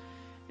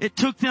 It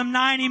took them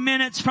 90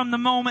 minutes from the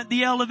moment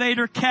the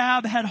elevator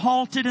cab had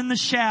halted in the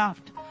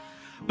shaft,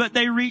 but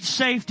they reached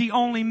safety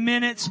only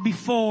minutes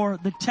before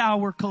the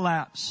tower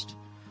collapsed.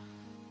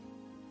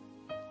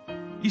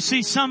 You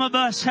see, some of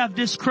us have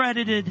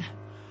discredited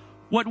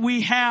what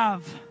we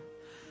have,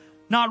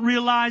 not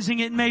realizing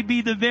it may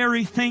be the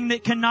very thing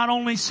that can not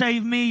only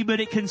save me,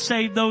 but it can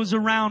save those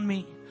around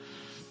me.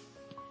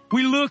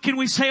 We look and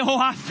we say, oh,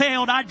 I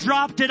failed. I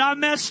dropped it. I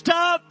messed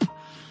up.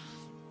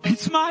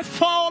 It's my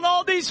fault.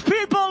 All these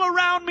people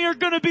around me are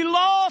going to be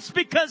lost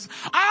because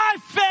I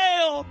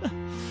failed.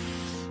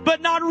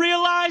 But not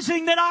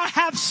realizing that I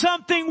have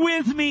something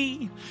with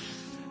me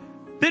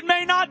that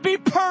may not be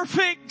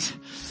perfect.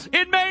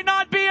 It may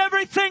not be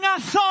everything I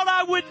thought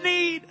I would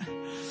need.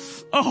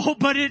 Oh,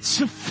 but it's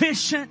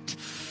sufficient.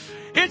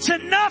 It's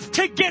enough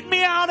to get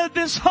me out of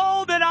this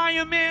hole that I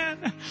am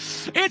in.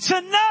 It's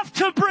enough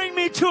to bring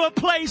me to a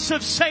place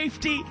of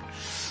safety.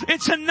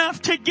 It's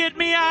enough to get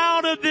me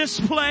out of this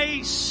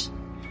place.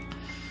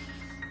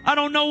 I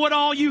don't know what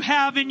all you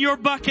have in your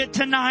bucket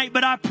tonight,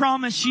 but I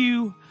promise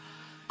you,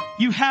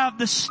 you have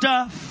the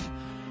stuff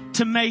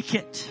to make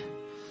it.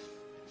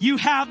 You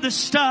have the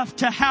stuff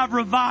to have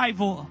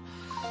revival.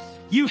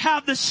 You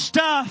have the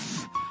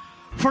stuff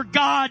for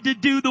God to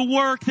do the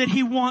work that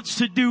He wants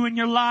to do in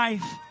your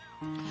life.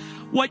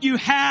 What you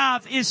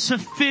have is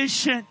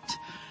sufficient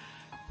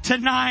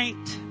tonight.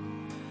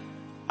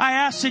 I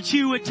ask that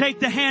you would take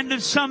the hand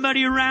of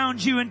somebody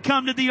around you and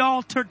come to the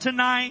altar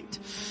tonight,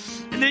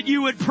 and that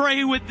you would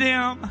pray with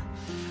them,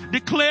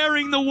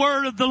 declaring the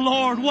word of the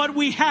Lord. What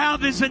we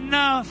have is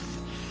enough.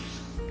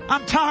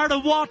 I'm tired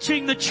of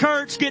watching the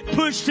church get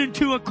pushed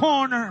into a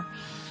corner,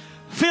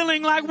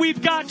 feeling like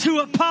we've got to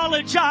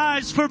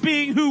apologize for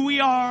being who we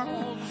are.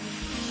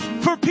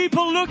 For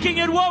people looking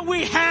at what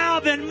we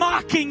have and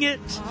mocking it.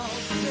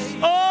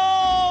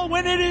 Oh,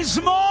 when it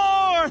is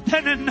more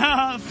than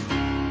enough.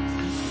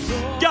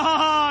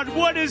 God,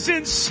 what is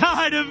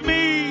inside of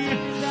me?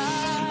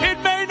 It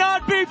may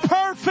not be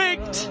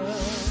perfect.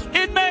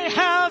 It may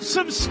have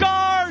some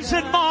scars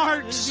and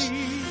marks.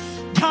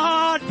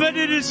 God, but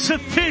it is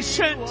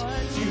sufficient.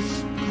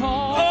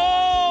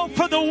 Oh,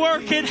 for the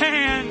work at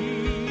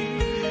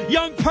hand.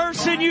 Young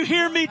person, you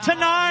hear me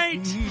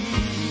tonight?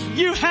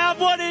 You have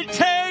what it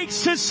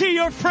takes to see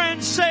your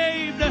friends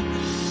saved.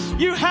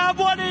 You have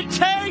what it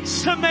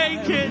takes to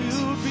make it.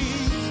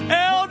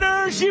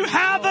 Elders, you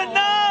have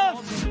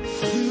enough.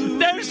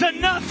 There's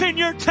enough in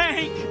your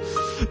tank.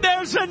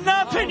 There's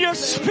enough in your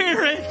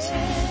spirit.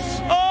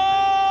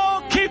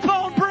 Oh, keep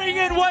on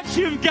bringing what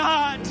you've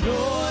got.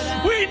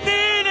 We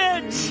need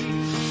it.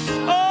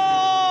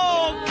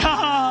 Oh,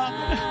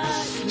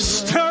 God.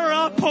 Stir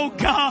up, oh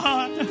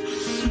God,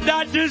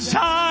 that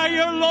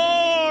desire,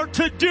 Lord,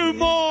 to do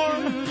more,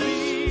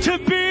 to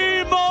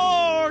be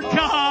more,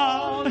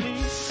 God.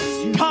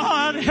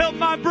 God, help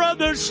my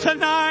brothers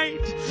tonight.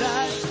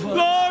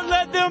 Lord,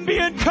 let them be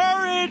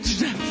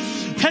encouraged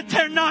that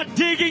they're not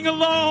digging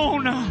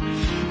alone,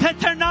 that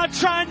they're not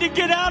trying to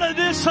get out of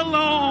this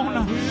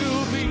alone,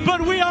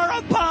 but we are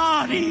a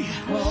body.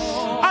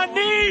 I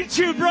need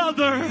you,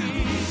 brother.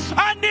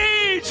 I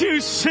need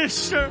you,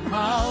 sister.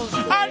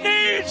 I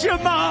need you,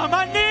 mom.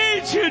 I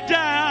need you,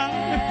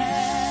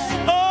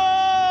 dad. Oh,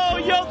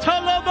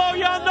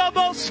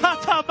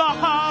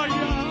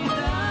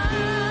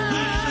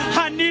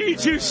 I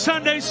need you,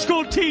 Sunday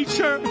school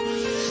teacher.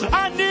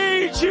 I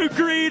need you,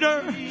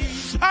 greeter.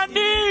 I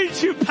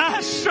need you,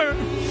 pastor.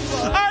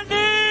 I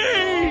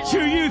need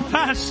you, youth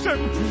pastor.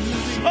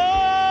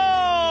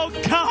 Oh,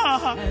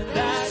 God.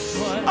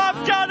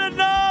 I've got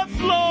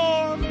enough,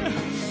 Lord.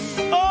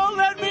 Oh,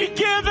 let me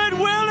give it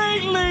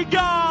willingly,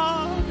 God.